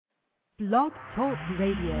Blog Talk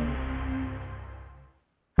Radio.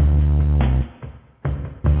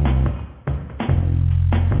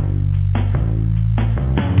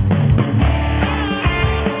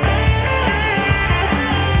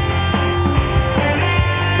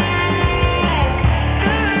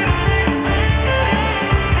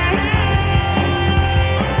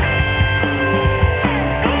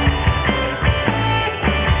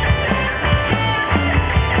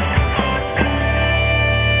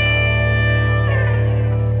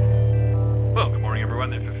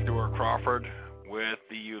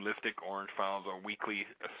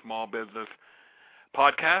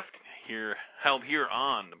 Podcast held here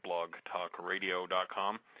on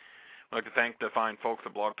blogtalkradio.com. I'd like to thank the fine folks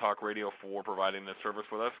at Blog Talk Radio for providing this service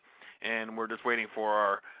with us, and we're just waiting for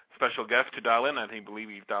our special guest to dial in. I believe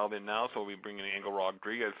he's dialed in now, so we'll be bringing Angel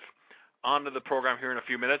Rodriguez onto the program here in a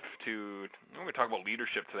few minutes we're going to talk about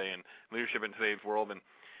leadership today and leadership in today's world. And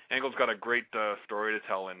Angel's got a great story to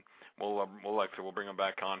tell, and we'll bring him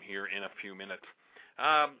back on here in a few minutes.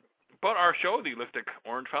 But our show, the Holistic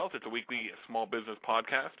Orange Files, it's a weekly small business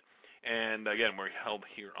podcast. And again, we're held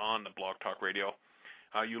here on the Blog Talk Radio.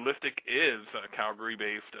 Holistic is a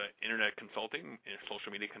Calgary-based internet consulting,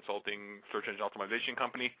 social media consulting, search engine optimization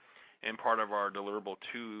company. And part of our deliverable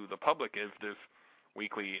to the public is this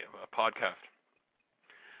weekly podcast.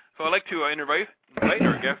 So I'd like to invite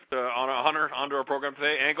our guest onto our program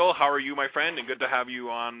today. Angel, how are you, my friend? And good to have you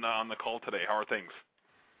on the call today. How are things?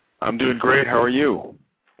 I'm doing great. How are you?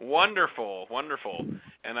 Wonderful, wonderful.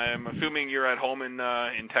 And I'm assuming you're at home in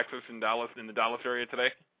Texas, in the Dallas area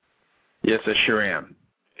today? Yes, I sure am.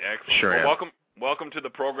 Excellent. Sure am. Welcome to the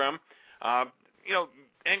program.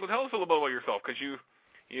 Angel, tell us a little bit about yourself, because you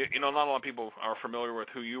not a lot of people are familiar with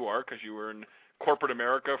who you are, because you were in corporate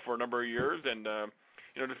America for a number of years, and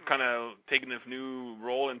just kind of taking this new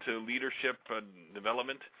role into leadership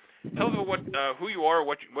development. Tell us about who you are,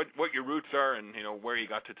 what your roots are, and where you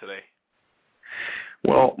got to today.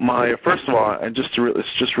 Well, first of all, it's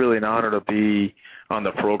just really an honor to be on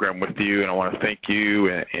the program with you, and I want to thank you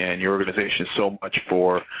and your organization so much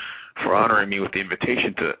for honoring me with the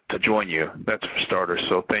invitation to join you. That's for starters.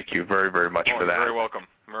 So thank you very, very much for that. Very welcome.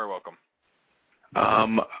 Very welcome.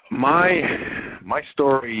 My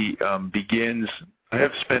story begins. I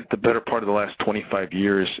have spent the better part of the last 25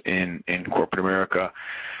 years in corporate America.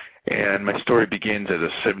 And my story begins as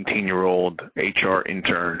a 17-year-old HR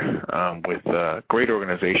intern with a great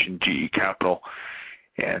organization, GE Capital.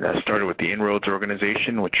 And I started with the Inroads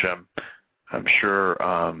organization, which I'm sure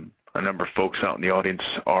a number of folks out in the audience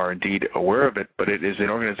are indeed aware of it. But it is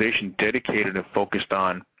an organization dedicated and focused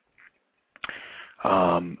on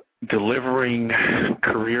delivering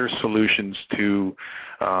career solutions to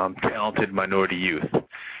talented minority youth,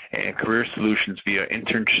 and career solutions via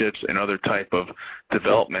internships and other type of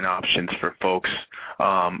development options for folks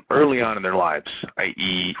early on in their lives,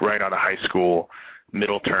 i.e. right out of high school,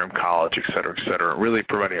 middle term, college, et cetera, really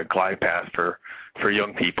providing a glide path for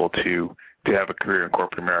young people to have a career in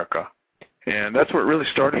corporate America. And that's what really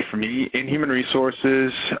started for me in human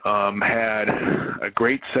resources. Had a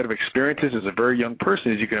great set of experiences as a very young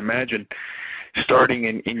person, as you can imagine, starting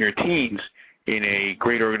in your teens in a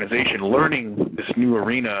great organization, learning this new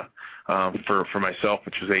arena for myself,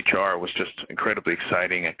 which was HR, was just incredibly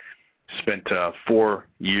exciting. And spent 4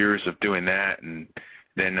 years of doing that, and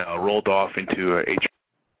then rolled off into HR.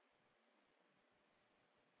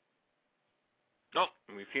 Oh,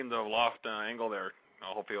 we seem to have lost Angle there.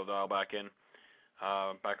 Hopefully he'll dial back in,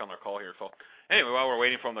 back on our call here. So anyway, while we're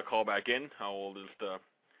waiting for him to call back in, it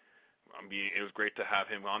was great to have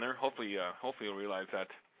him on there. Hopefully he'll realize that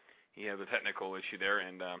he has a technical issue there,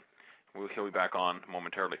 and he'll be back on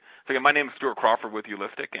momentarily. So again, my name is Stuart Crawford with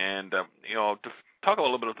Holistic, and just talk a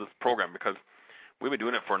little bit of this program, because we've been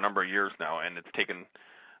doing it for a number of years now, and it's taken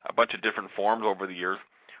a bunch of different forms over the years.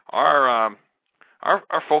 Our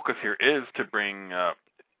focus here is to bring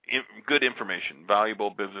good information, valuable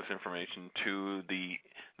business information to the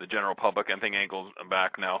general public. I think Angle's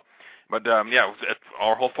back now. But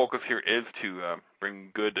our whole focus here is to bring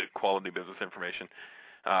good quality business information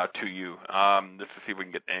to you. Just to see if we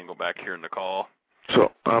can get Angle back here in the call.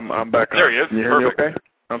 So I'm back. There he is. You hear Perfect. me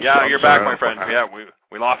okay? You're back, my friend. Yeah,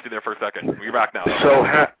 we lost you there for a second. You're back now. So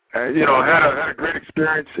had a great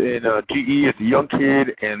experience in GE as a young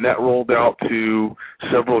kid, and that rolled out to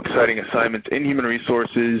several exciting assignments in human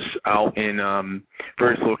resources out in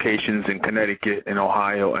various locations in Connecticut, in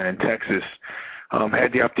Ohio, and in Texas.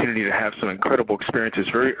 Had the opportunity to have some incredible experiences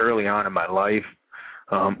very early on in my life.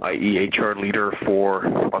 i.e. HR leader for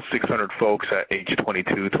about 600 folks at age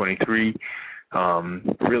 22, 23.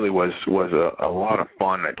 Really was a lot of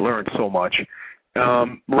fun. I learned so much.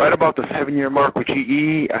 Right about the 7-year mark with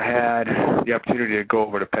GE, I had the opportunity to go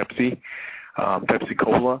over to Pepsi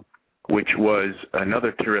Cola, which was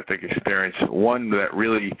another terrific experience. One that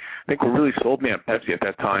really, I think what really sold me on Pepsi at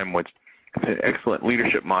that time was it's an excellent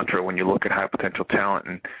leadership mantra when you look at high potential talent.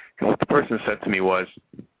 And what the person said to me was,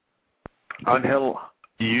 Angel,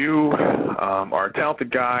 you are a talented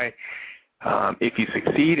guy. If you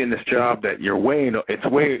succeed in this job, that it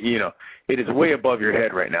is way above your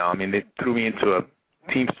head right now. I mean, they threw me into a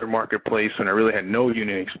Teamster marketplace when I really had no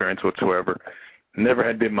union experience whatsoever. Never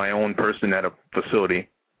had been my own person at a facility.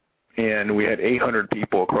 And we had 800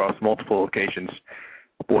 people across multiple locations.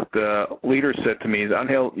 What the leader said to me is,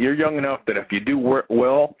 Angel, you're young enough that if you do work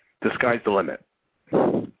well, the sky's the limit.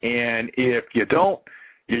 And if you don't,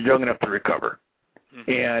 you're young enough to recover.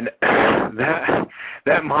 And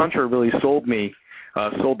that mantra really sold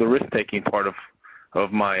the risk-taking part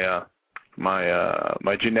of my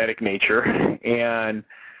genetic nature, and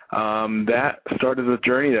that started a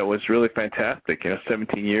journey that was really fantastic.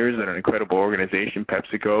 17 years at an incredible organization,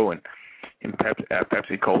 PepsiCo, and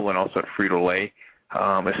Pepsi Cola, and also at Frito Lay.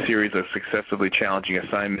 A series of successively challenging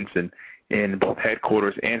assignments in both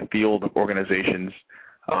headquarters and field organizations.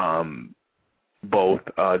 Both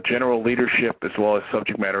general leadership as well as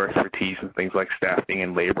subject matter expertise in things like staffing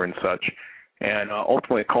and labor and such, and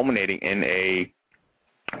ultimately culminating in a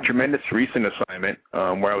tremendous recent assignment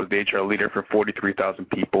where I was the HR leader for 43,000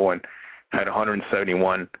 people and had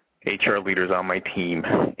 171 HR leaders on my team,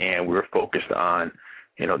 and we were focused on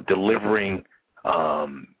delivering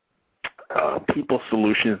people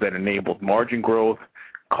solutions that enabled margin growth,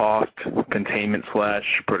 cost containment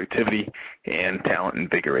 / productivity, and talent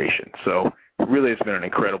invigoration. So really, it's been an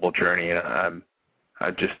incredible journey, and I'm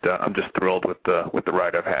just thrilled with the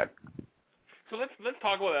ride I've had. So let's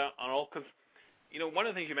talk about that, Arnold, because one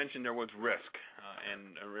of the things you mentioned there was risk,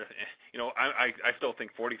 I still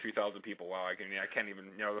think 43,000 people. Wow, I can't even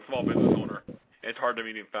the small business owner. It's hard to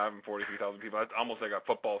even fathom 43,000 people. It's almost like a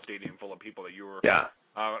football stadium full of people that you were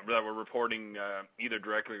that were reporting either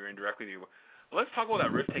directly or indirectly to you. Let's talk about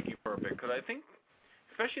that risk taking for a bit, because I think,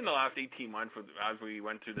 especially in the last 18 months, as we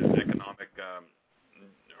went through this economic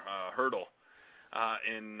hurdle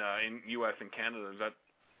in U.S. and Canada, is that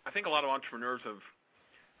I think a lot of entrepreneurs have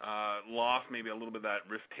lost maybe a little bit of that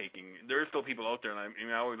risk-taking. There are still people out there, and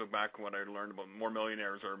I always look back at what I learned about more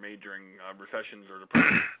millionaires are made during recessions or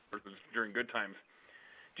versus during good times.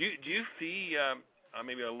 Do you see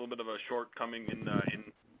maybe a little bit of a shortcoming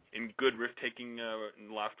in good risk-taking in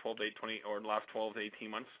the last 12 to 18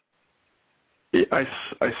 months? I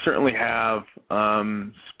certainly have,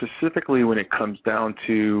 specifically when it comes down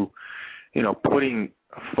to, putting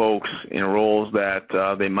folks in roles that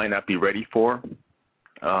they might not be ready for.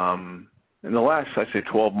 In the last, I'd say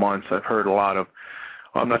 12 months, I've heard a lot of,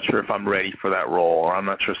 I'm not sure if I'm ready for that role, or I'm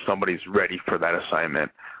not sure somebody's ready for that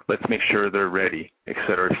assignment. Let's make sure they're ready, et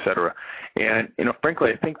cetera, et cetera. And,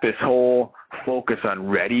 frankly, I think this whole focus on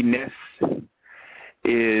readiness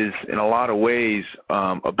is, in a lot of ways,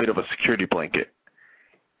 a bit of a security blanket,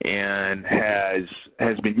 and has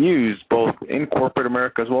been used both in corporate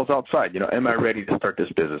America as well as outside. Am I ready to start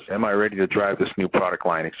this business? Am I ready to drive this new product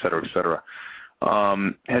line, et cetera, et cetera?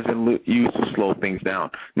 Has been used to slow things down.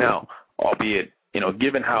 Now, albeit,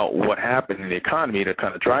 given what happened in the economy to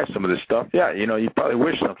kind of drive some of this stuff, you probably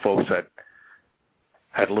wish some folks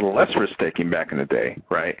had a little less risk-taking back in the day,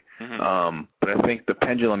 right? Mm-hmm. But I think the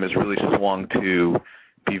pendulum has really swung to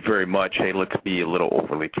be very much, hey, let's be a little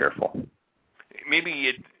overly careful.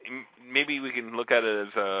 Maybe we can look at it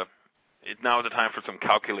as now is the time for some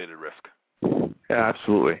calculated risk. Yeah,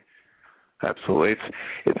 absolutely. Absolutely.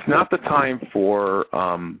 It's not the time for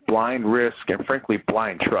blind risk and, frankly,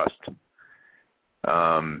 blind trust.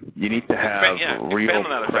 You need to have real,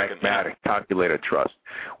 pragmatic, calculated trust.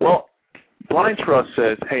 Well, blind trust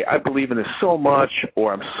says, hey, I believe in this so much,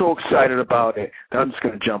 or I'm so excited about it that I'm just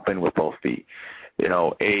going to jump in with both feet.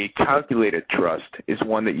 A calculated trust is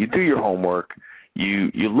one that you do your homework, you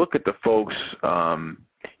look at the folks,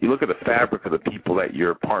 you look at the fabric of the people that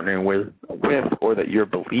you're partnering with or that you're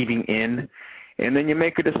believing in, and then you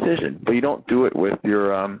make a decision. But you don't do it with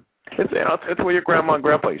your it's what your grandma and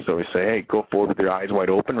grandpa used to always say, hey, go forward with your eyes wide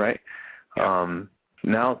open, right?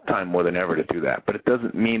 Now it's time more than ever to do that. But it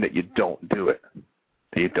doesn't mean that you don't do it.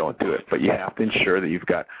 But you have to ensure that you've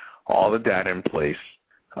got all the data in place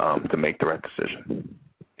to make the right decision.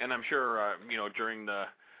 And I'm sure, during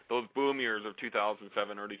those boom years of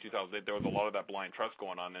 2007, early 2008, there was a lot of that blind trust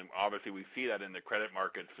going on, and obviously we see that in the credit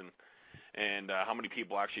markets and how many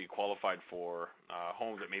people actually qualified for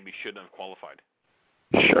homes that maybe shouldn't have qualified.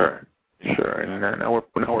 Sure. And now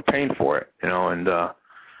we're paying for it, and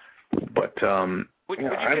But would you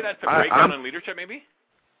say that's a breakdown in leadership, maybe?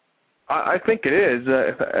 I think it is.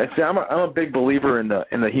 I'm a big believer in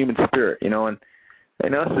the human spirit, you know, and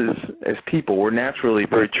us as people, we're naturally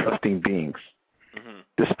very trusting beings,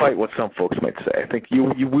 despite what some folks might say. I think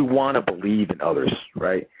we want to believe in others,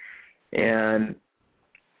 right? And,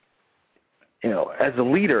 you know, as a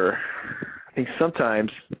leader, I think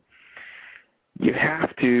sometimes you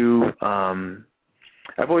have to,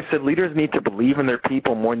 I've always said leaders need to believe in their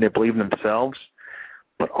people more than they believe in themselves,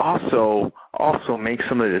 but also make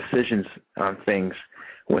some of the decisions on things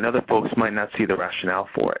when other folks might not see the rationale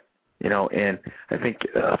for it. You know, and I think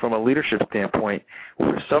from a leadership standpoint, what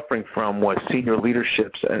we're suffering from was senior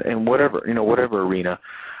leaderships and whatever arena,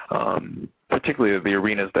 particularly the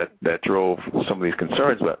arenas that drove some of these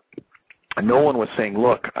concerns. But no one was saying,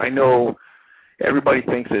 look, I know everybody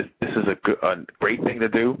thinks that this is a great thing to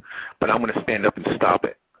do, but I'm going to stand up and stop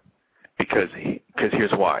it because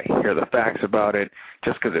here's why. Here are the facts about it.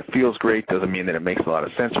 Just because it feels great doesn't mean that it makes a lot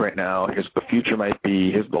of sense right now. Here's what the future might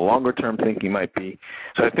be. Here's what the longer-term thinking might be.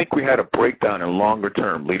 So I think we had a breakdown in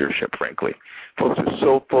longer-term leadership, frankly. Folks are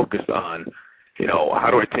so focused on, you know,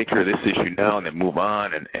 how do I take care of this issue now and then move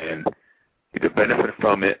on and either benefit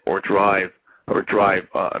from it or drive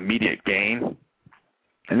immediate gain,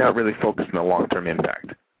 and not really focused on the long-term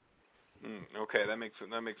impact. Okay, that makes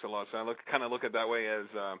a lot of sense. I kind of look at it that way as,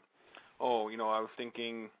 I was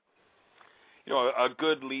thinking, you know, a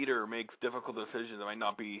good leader makes difficult decisions. It might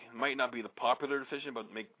not be the popular decision, but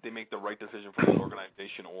they make the right decision for the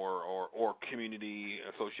organization or community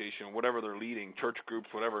association, whatever they're leading, church groups,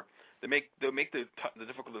 whatever. They make the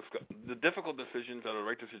difficult decisions that are the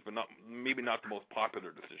right decisions, but maybe not the most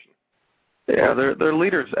popular decision. Yeah, they're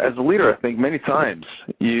leaders. As a leader, I think many times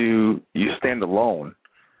you stand alone.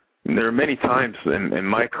 And there are many times in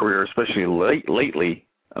my career, especially lately,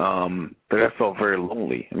 that I felt very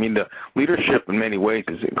lonely. I mean, the leadership in many ways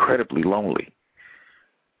is incredibly lonely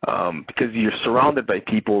because you're surrounded by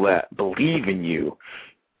people that believe in you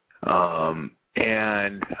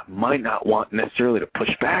and might not want necessarily to push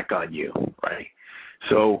back on you, right?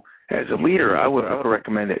 So as a leader, I would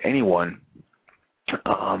recommend that anyone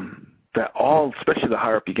especially the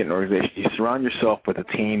higher up you get in an organization, you surround yourself with a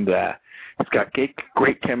team that has got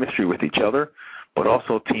great chemistry with each other, but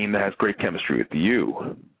also a team that has great chemistry with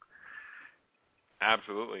you.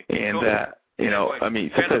 Absolutely. And yeah.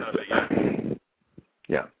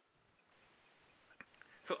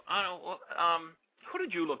 So, who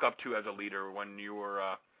did you look up to as a leader when you were,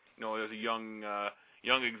 as a young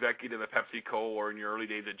executive at PepsiCo or in your early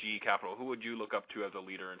days at GE Capital? Who would you look up to as a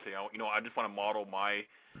leader and say, I just want to model my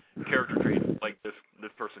character traits like this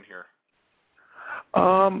person here?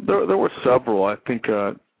 There were several. I think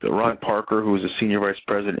Ron Parker, who was a senior vice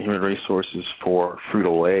president of human resources for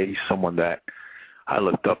Frito Lay, someone that I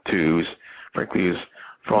looked up to. Frankly,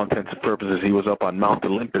 for all intents and purposes, he was up on Mount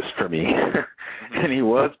Olympus for me, and he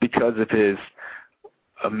was because of his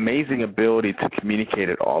amazing ability to communicate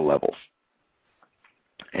at all levels.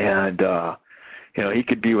 And he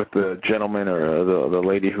could be with the gentleman or the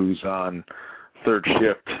lady who's on third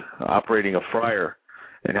shift operating a fryer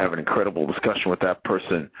and have an incredible discussion with that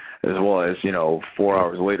person, as well as 4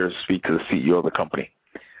 hours later speak to the CEO of the company.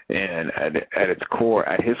 And at his core,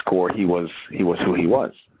 he was who he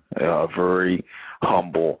was, a very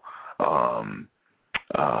humble,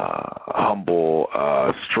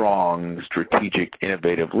 strong, strategic,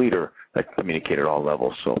 innovative leader that communicated at all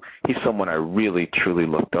levels. So he's someone I really, truly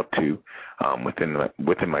looked up to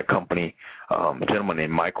within my company. A gentleman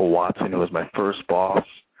named Michael Watson, who was my first boss,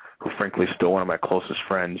 who frankly is still one of my closest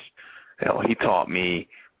friends. He taught me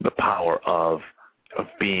the power of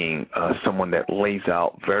being someone that lays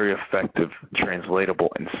out very effective,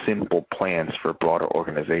 translatable, and simple plans for a broader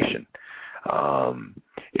organization.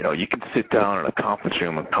 You can sit down in a conference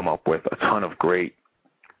room and come up with a ton of great,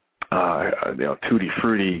 tutti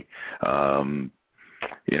frutti,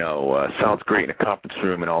 sounds great in a conference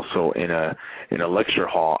room and also in a lecture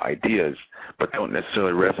hall ideas, but don't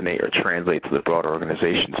necessarily resonate or translate to the broader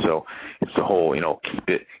organization. So it's the whole,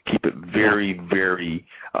 keep it very, very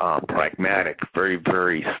pragmatic, very,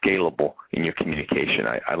 very scalable in your communication.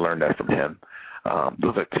 I learned that from him.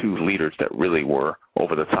 Those are two leaders that really were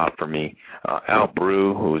over the top for me. Al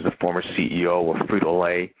Brew, who was the former CEO of Frito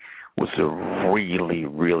Lay, was a really,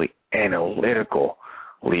 really analytical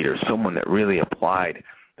leader, someone that really applied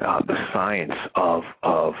the science of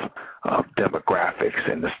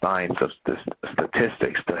demographics and the science of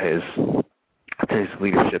statistics to his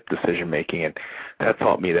leadership decision making, and that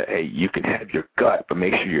taught me that hey, you can have your gut, but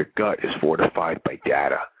make sure your gut is fortified by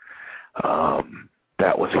data.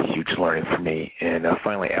 that was a huge learning for me. And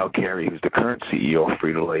finally, Al Carey, who's the current CEO of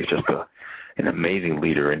Frito Lay, is just an amazing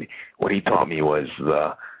leader. And what he taught me was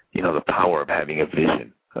the power of having a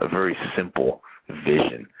vision, a very simple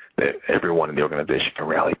vision that everyone in the organization can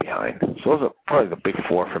rally behind. So those are probably the big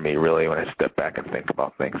four for me, really, when I step back and think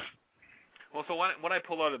about things. Well, so what I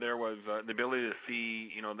pulled out of there was the ability to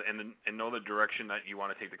see, and know the direction that you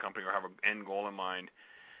want to take the company or have an end goal in mind,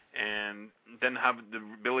 and then have the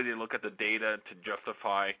ability to look at the data to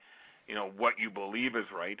justify, what you believe is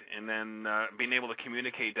right, and then being able to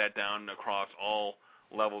communicate that down across all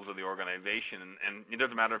levels of the organization. And it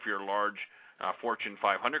doesn't matter if you're a large Fortune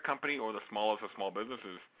 500 company or the smallest of small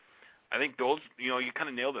businesses. I think those, you kind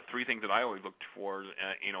of nailed the three things that I always looked for,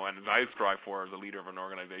 and as I strive for as a leader of an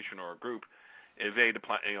organization or a group, is to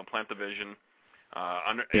plant the vision,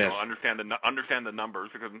 understand the numbers,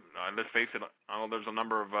 because let's face it, there's a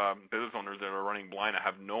number of business owners that are running blind. I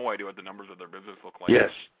have no idea what the numbers of their business look like. Yes.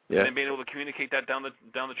 Yeah. And then being able to communicate that down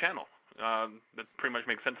the channel, that pretty much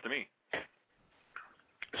makes sense to me.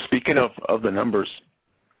 Speaking of the numbers,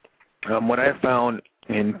 what I found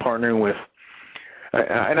in partnering with,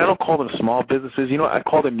 and I don't call them small businesses, I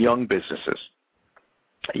call them young businesses.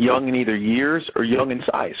 Young in either years or young in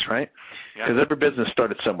size, right? Because every business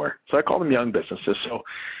started somewhere. So I call them young businesses. So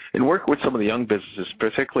in working with some of the young businesses,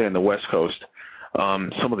 particularly on the West Coast,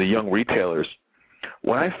 some of the young retailers,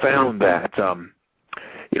 when I found that,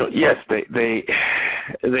 yes, they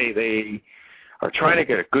are trying to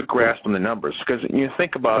get a good grasp on the numbers, because you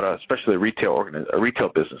think about, especially a retail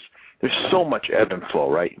business, there's so much ebb and flow,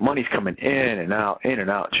 right? Money's coming in and out,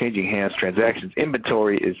 changing hands, transactions.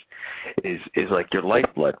 Inventory is like your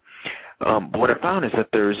lifeblood. But what I found is that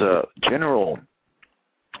there's a general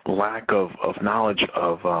lack of knowledge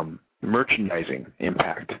of merchandising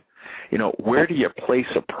impact. Where do you place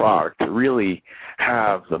a product to really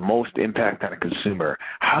have the most impact on a consumer?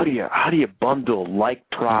 How do you bundle like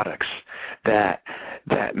products that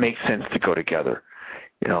make sense to go together?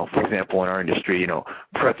 For example, in our industry,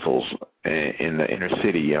 pretzels in the inner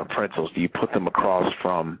city, pretzels, do you put them across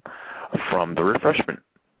from the refreshment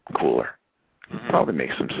cooler? Probably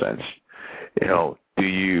makes some sense. What do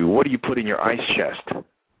you put in your ice chest?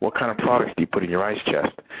 What kind of products do you put in your ice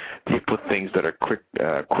chest? Do you put things that are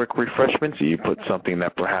quick refreshments? Do you put something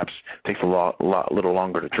that perhaps takes a little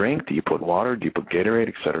longer to drink? Do you put water? Do you put Gatorade,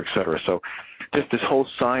 et cetera, et cetera? So just this whole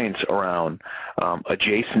science around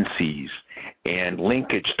adjacencies and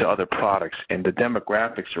linkage to other products and the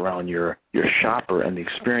demographics around your shopper and the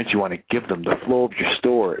experience you want to give them, the flow of your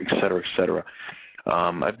store, et cetera, et cetera.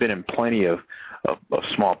 I've been in plenty of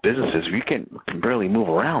small businesses. You can barely move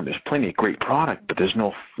around. There's plenty of great product, but there's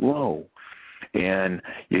no flow. And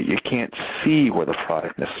you can't see where the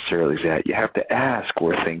product necessarily is at. You have to ask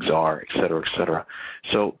where things are, et cetera, et cetera.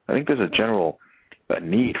 So I think there's a general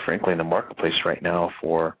need, frankly, in the marketplace right now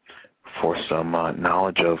for some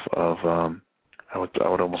knowledge of I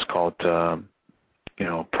would almost call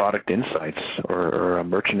it product insights or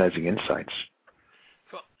merchandising insights.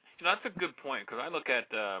 So that's a good point, because I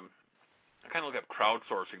kind of look at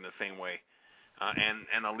crowdsourcing the same way,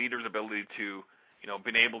 and a leader's ability to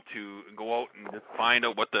being able to go out and just find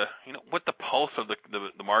out what the pulse of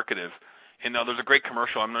the market is. And there's a great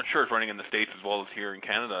commercial. I'm not sure it's running in the States as well as here in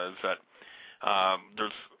Canada. Is that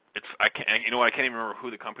I can't even remember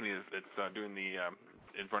who the company is that's doing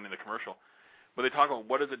is running the commercial. But they talk about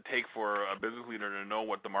what does it take for a business leader to know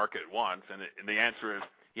what the market wants, and the answer is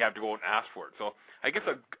you have to go out and ask for it. So I guess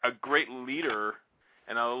a great leader,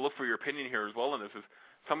 and I'll look for your opinion here as well on this, is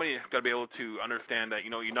somebody has got to be able to understand that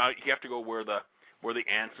you have to go where the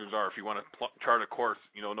answers are. If you want to chart a course,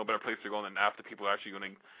 no better place to go than after people are actually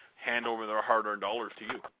going to hand over their hard-earned dollars to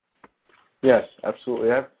you. Yes,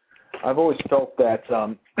 absolutely. I've always felt that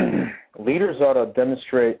leaders ought to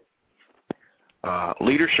demonstrate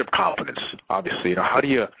leadership confidence. Obviously, how do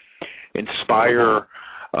you inspire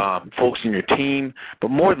folks in your team? But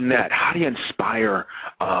more than that, how do you inspire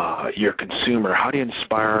your consumer? How do you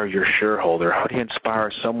inspire your shareholder? How do you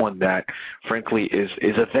inspire someone that, frankly, is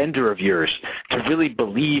a vendor of yours to really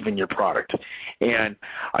believe in your product? And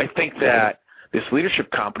I think that this leadership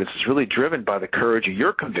confidence is really driven by the courage of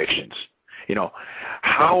your convictions.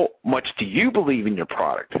 How much do you believe in your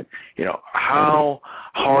product? How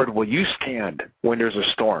hard will you stand when there's a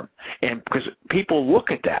storm? And because people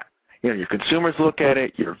look at that. Your consumers look at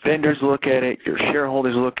it, your vendors look at it, your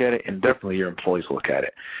shareholders look at it, and definitely your employees look at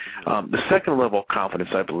it. The second level of competence,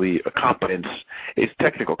 I believe, competence is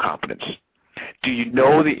technical competence. Do you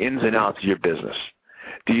know the ins and outs of your business?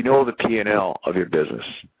 Do you know the P&L of your business?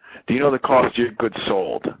 Do you know the cost of your goods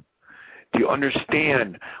sold? Do you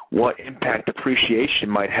understand what impact depreciation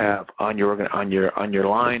might have on your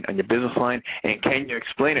line, on your business line, and can you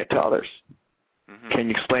explain it to others? Mm-hmm. Can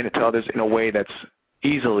you explain it to others in a way that's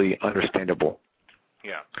easily understandable?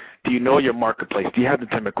 Yeah. Do you know your marketplace? Do you have the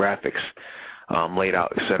demographics laid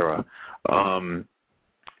out, et cetera?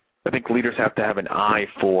 I think leaders have to have an eye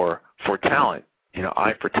for talent,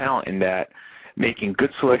 eye for talent in that making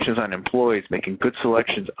good selections on employees, making good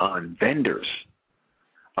selections on vendors.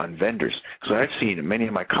 So I've seen many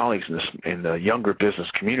of my colleagues in the younger business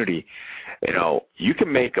community, you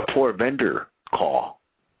can make a poor vendor call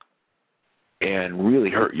and really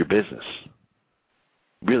hurt your business.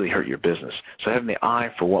 So having the eye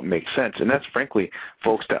for what makes sense, and that's frankly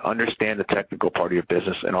folks that understand the technical part of your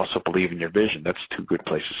business and also believe in your vision. That's two good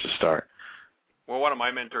places to start. Well, one of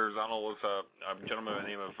my mentors, Arnold, was a gentleman by the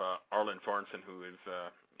name of Arlen Sorensen, who is,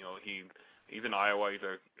 he's in Iowa. He's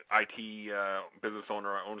a IT business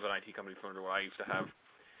owner, owns an IT company similar to what I used to have,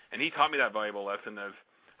 and he taught me that valuable lesson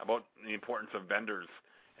about the importance of vendors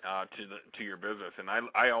to your business. And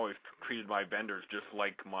I always treated my vendors just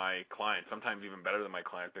like my clients, sometimes even better than my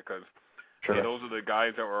clients, because those are the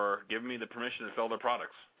guys that were giving me the permission to sell their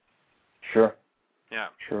products. Sure. Yeah.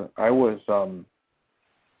 Sure. I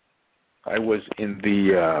had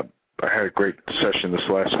a great session this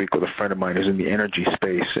last week with a friend of mine who's in the energy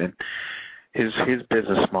space, and his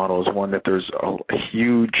business model is one that there's a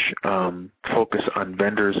huge focus on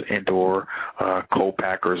vendors and or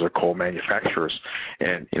co-packers or co-manufacturers.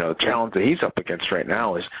 And the challenge that he's up against right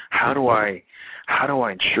now is how do I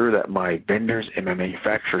ensure that my vendors and my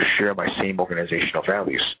manufacturers share my same organizational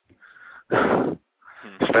values?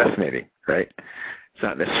 It's fascinating, right? It's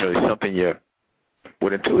not necessarily something you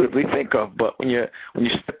would intuitively think of, but when you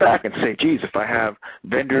step back and say, geez, if I have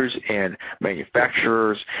vendors and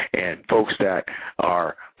manufacturers and folks that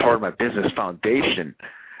are part of my business foundation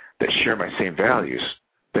that share my same values,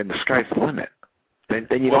 then the sky's the limit. Then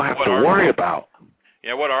you don't have to worry about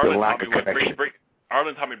what the lack of connection.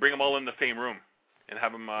 Arlen taught me, bring them all in the same room and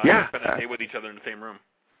have them spend a day with each other in the same room.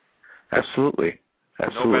 Absolutely.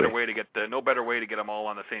 No better way to get them all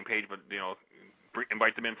on the same page, but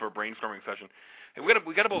invite them in for a brainstorming session. And we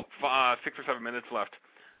got about 6 or 7 minutes left.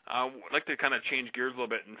 I'd like to kind of change gears a little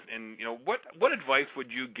bit, and what advice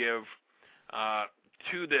would you give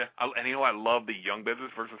to the? And I love the young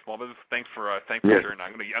business versus small business. Thanks for sharing.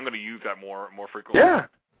 I'm going to use that more frequently.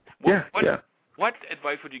 What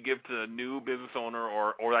advice would you give to the new business owner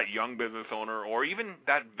or that young business owner or even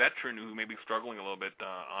that veteran who may be struggling a little bit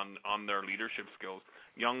on their leadership skills?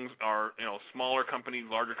 Youngs are, smaller companies,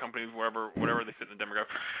 larger companies, whatever they fit in the demographic.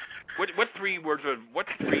 What three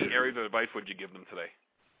areas of advice would you give them today?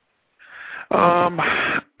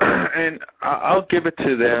 And I'll give it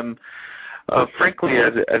to them, frankly,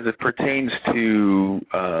 as it pertains to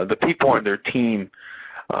the people on their team,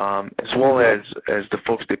 as well as the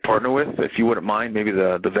folks they partner with. If you wouldn't mind, maybe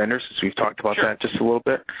the vendors, since we've talked about that just a little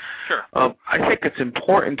bit. Sure. I think it's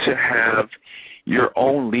important to have your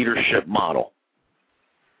own leadership model.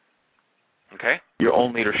 Okay. Your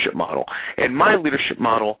own leadership model. And my leadership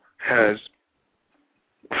model has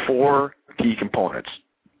 4 key components.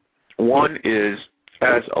 One is,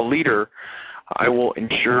 as a leader, I will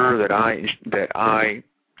ensure that I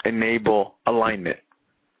enable alignment.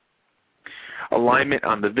 Alignment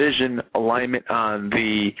on the vision, alignment on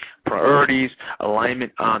the priorities,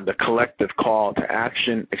 alignment on the collective call to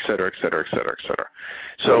action, et cetera, et cetera, et cetera, et cetera.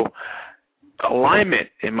 So alignment,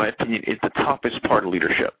 in my opinion, is the toughest part of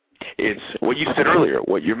leadership. It's what you said earlier,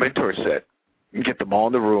 what your mentor said. Get them all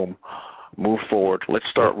in the room, move forward. Let's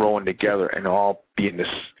start rowing together and all be on this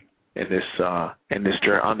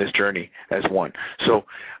journey as one. So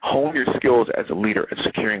hone your skills as a leader at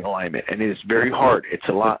securing alignment, and it is very hard. It's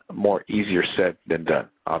a lot more easier said than done,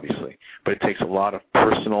 obviously, but it takes a lot of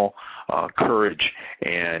personal courage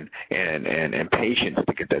and patience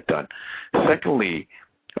to get that done. Secondly,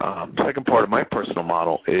 second part of my personal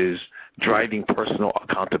model is driving personal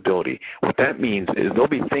accountability. What that means is there'll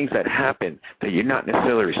be things that happen that you're not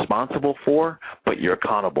necessarily responsible for, but you're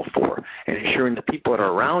accountable for, and ensuring the people that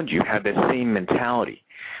are around you have that same mentality.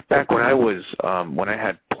 Back when when I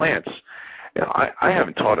had plants, I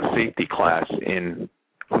haven't taught a safety class in,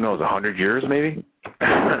 100 years maybe?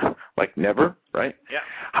 Like never, right? Yeah.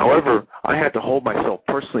 However, I had to hold myself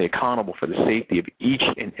personally accountable for the safety of each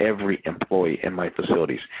and every employee in my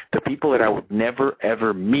facilities. The people that I would never,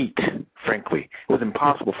 ever meet, frankly, it was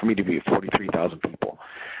impossible for me to meet 43,000 people.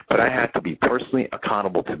 But I had to be personally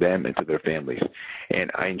accountable to them and to their families.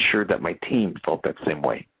 And I ensured that my team felt that same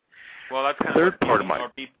way. Well, that's kind third of part of my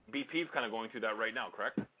BP's kind of going through that right now,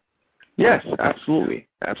 correct? Yes, absolutely,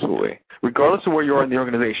 absolutely. Regardless of where you are in the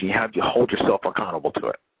organization, you have to hold yourself accountable to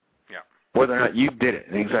it. Yeah. Whether or not you did it,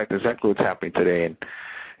 and exactly what's happening today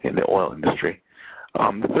in the oil industry.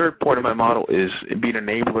 The third point of my model is being an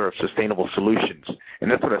enabler of sustainable solutions, and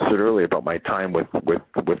that's what I said earlier about my time with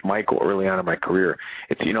Michael early on in my career.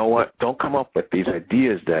 It's, you know what, don't come up with these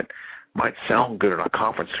ideas that might sound good in a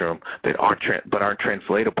conference room that aren't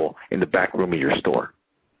translatable in the back room of your store.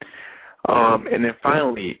 And then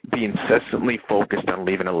finally, be incessantly focused on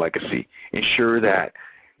leaving a legacy. Ensure that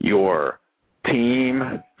your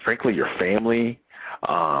team, frankly, your family,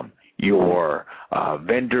 your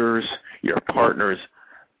vendors, your partners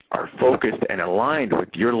are focused and aligned with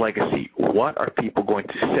your legacy. What are people going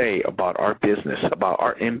to say about our business, about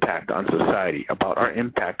our impact on society, about our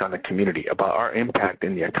impact on the community, about our impact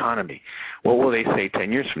in the economy? What will they say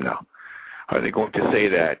 10 years from now? Are they going to say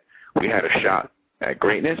that we had a shot at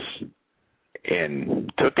greatness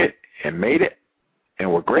and took it and made it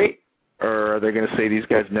and we're great? Or are they going to say these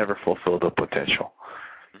guys never fulfilled their potential?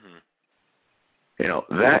 You know,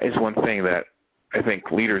 that is one thing that I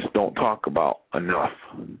think leaders don't talk about enough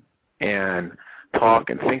and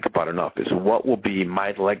talk and think about enough is what will be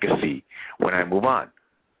my legacy when I move on.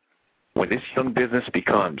 When this young business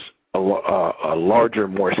becomes a larger,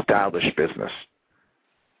 more established business,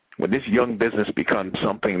 when this young business becomes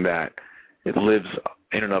something that it lives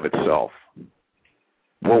in and of itself,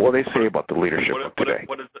 what will they say about the leadership of today?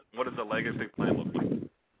 What does the legacy plan look like?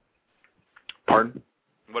 Pardon?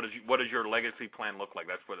 What does your legacy plan look like?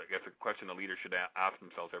 That's a question the leaders should ask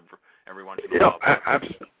themselves every once in a while.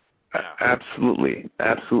 Absolutely.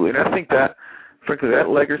 And I think that, frankly, that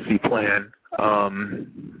legacy plan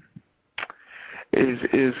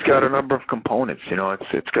is got a number of components. You know,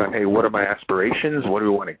 it's got, hey, what are my aspirations? What do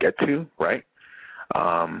we want to get to, right?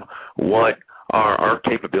 What are our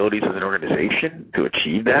capabilities as an organization to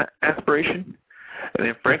achieve that aspiration? And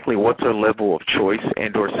then, frankly, what's our level of choice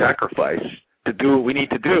and or sacrifice to do what we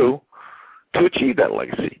need to do to achieve that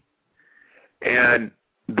legacy? And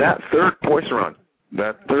that third point around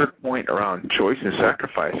choice and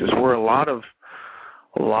sacrifice is where a lot of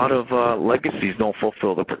legacies don't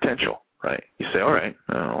fulfill the potential, right? You say, all right,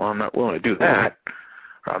 well, I'm not willing to do that,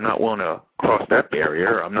 or I'm not willing to cross that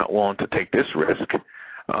barrier, or I'm not willing to take this risk,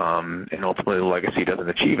 and ultimately the legacy doesn't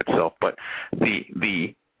achieve itself. But the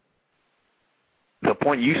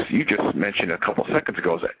point you just mentioned a couple seconds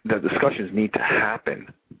ago is that the discussions need to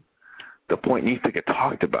happen. The point needs to get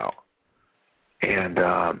talked about, and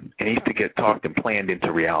it needs to get talked and planned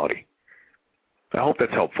into reality. I hope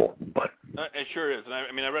that's helpful. But it sure is. And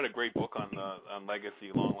I read a great book on legacy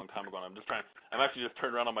a long time ago. And I'm actually just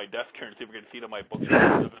turned around on my desk here and see if we can see it on my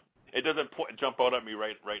bookshelf. It doesn't jump out at me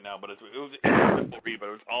right now, but it was a simple read. But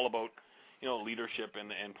it was all about, you know, leadership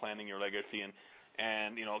and planning your legacy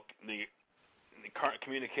and you know the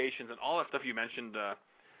communications and all that stuff you mentioned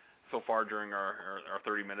so far during our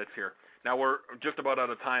 30 minutes here. Now we're just about out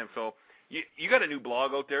of time, so you got a new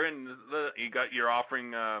blog out there, and you're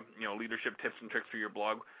offering you know, leadership tips and tricks for your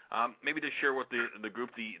blog. Maybe just share with the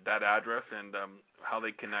group that address and how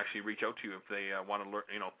they can actually reach out to you if they want to learn,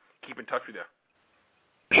 you know, keep in touch with you.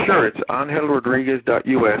 Sure, it's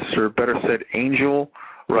angelrodriguez.us, or better said,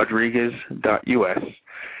 angelrodriguez.us.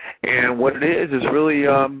 And what it is really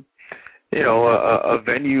you know, a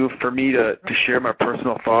venue for me to share my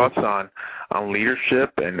personal thoughts on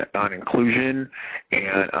leadership and on inclusion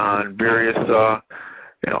and on various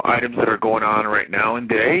you know, items that are going on right now and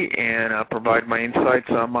day, and provide my insights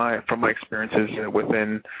from my experiences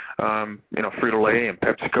within you know, Frito Lay and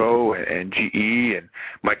PepsiCo and GE, and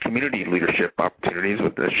my community leadership opportunities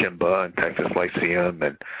with the Shimba and Texas Lyceum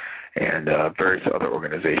and various other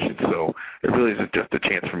organizations. So it really is just a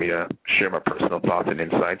chance for me to share my personal thoughts and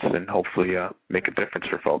insights and hopefully make a difference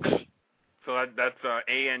for folks. So that's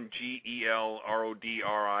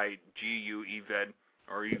ANGELRODRIGUEZ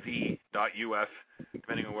or EZ.US,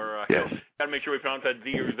 depending on where. Yes. Got to make sure we pronounce that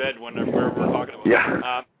Z or Z whenever we're talking about.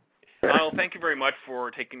 Yeah. Lyle, thank you very much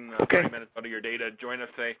for taking 30 minutes out of your day to join us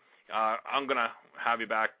today. I'm going to have you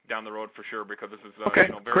back down the road for sure, because this is you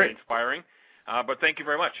know, very inspiring. But thank you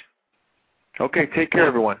very much. Okay, take care,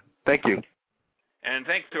 everyone. Thank you. And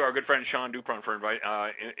thanks to our good friend Sean Dupron for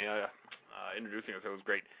introducing us. It was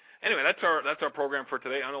great. Anyway, that's our program for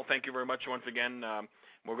today. Arnold, thank you very much once again.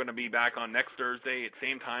 We're going to be back on next Thursday at the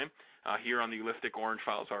same time here on the Holistic Orange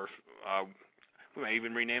Files. We may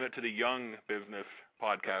even rename it to the Young Business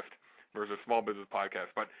Podcast versus Small Business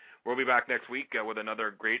Podcast. But we'll be back next week with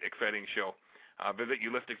another great, exciting show. Visit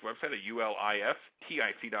Ulistic's website at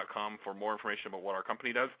ulistic.com for more information about what our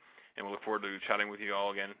company does. And we'll look forward to chatting with you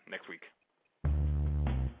all again next week.